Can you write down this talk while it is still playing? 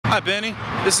Hi Benny,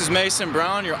 this is Mason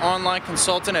Brown, your online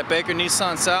consultant at Baker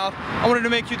Nissan South. I wanted to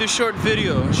make you this short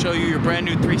video and show you your brand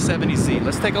new 370Z.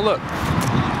 Let's take a look.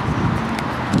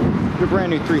 Your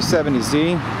brand new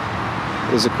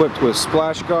 370Z is equipped with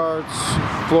splash guards,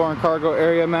 floor and cargo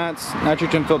area mats,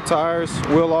 nitrogen filled tires,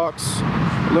 wheel locks,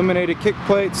 illuminated kick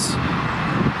plates,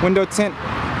 window tint,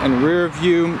 and rear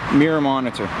view mirror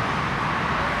monitor.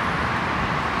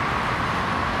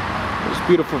 It's a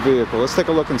beautiful vehicle. Let's take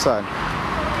a look inside.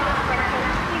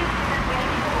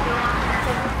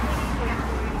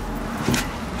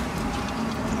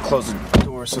 Close the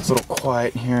door so it's a little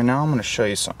quiet in here. Now I'm going to show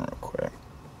you something real quick.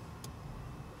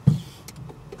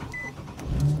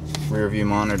 Rear view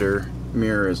monitor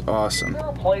mirror is awesome.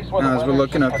 Now as we're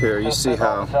looking up here, you see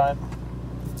how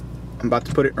I'm about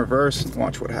to put it in reverse and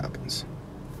watch what happens.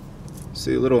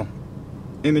 See a little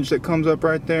image that comes up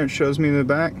right there and shows me the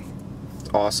back?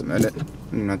 It's awesome, isn't it?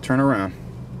 I'm going to turn around.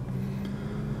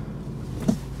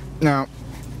 Now,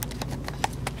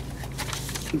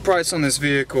 the price on this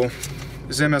vehicle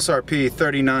is MSRP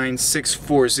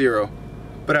 $39,640,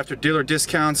 but after dealer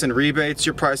discounts and rebates,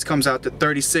 your price comes out to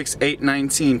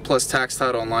 $36,819 plus tax,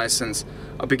 title, and license.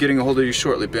 I'll be getting a hold of you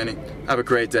shortly, Benny. Have a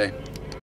great day.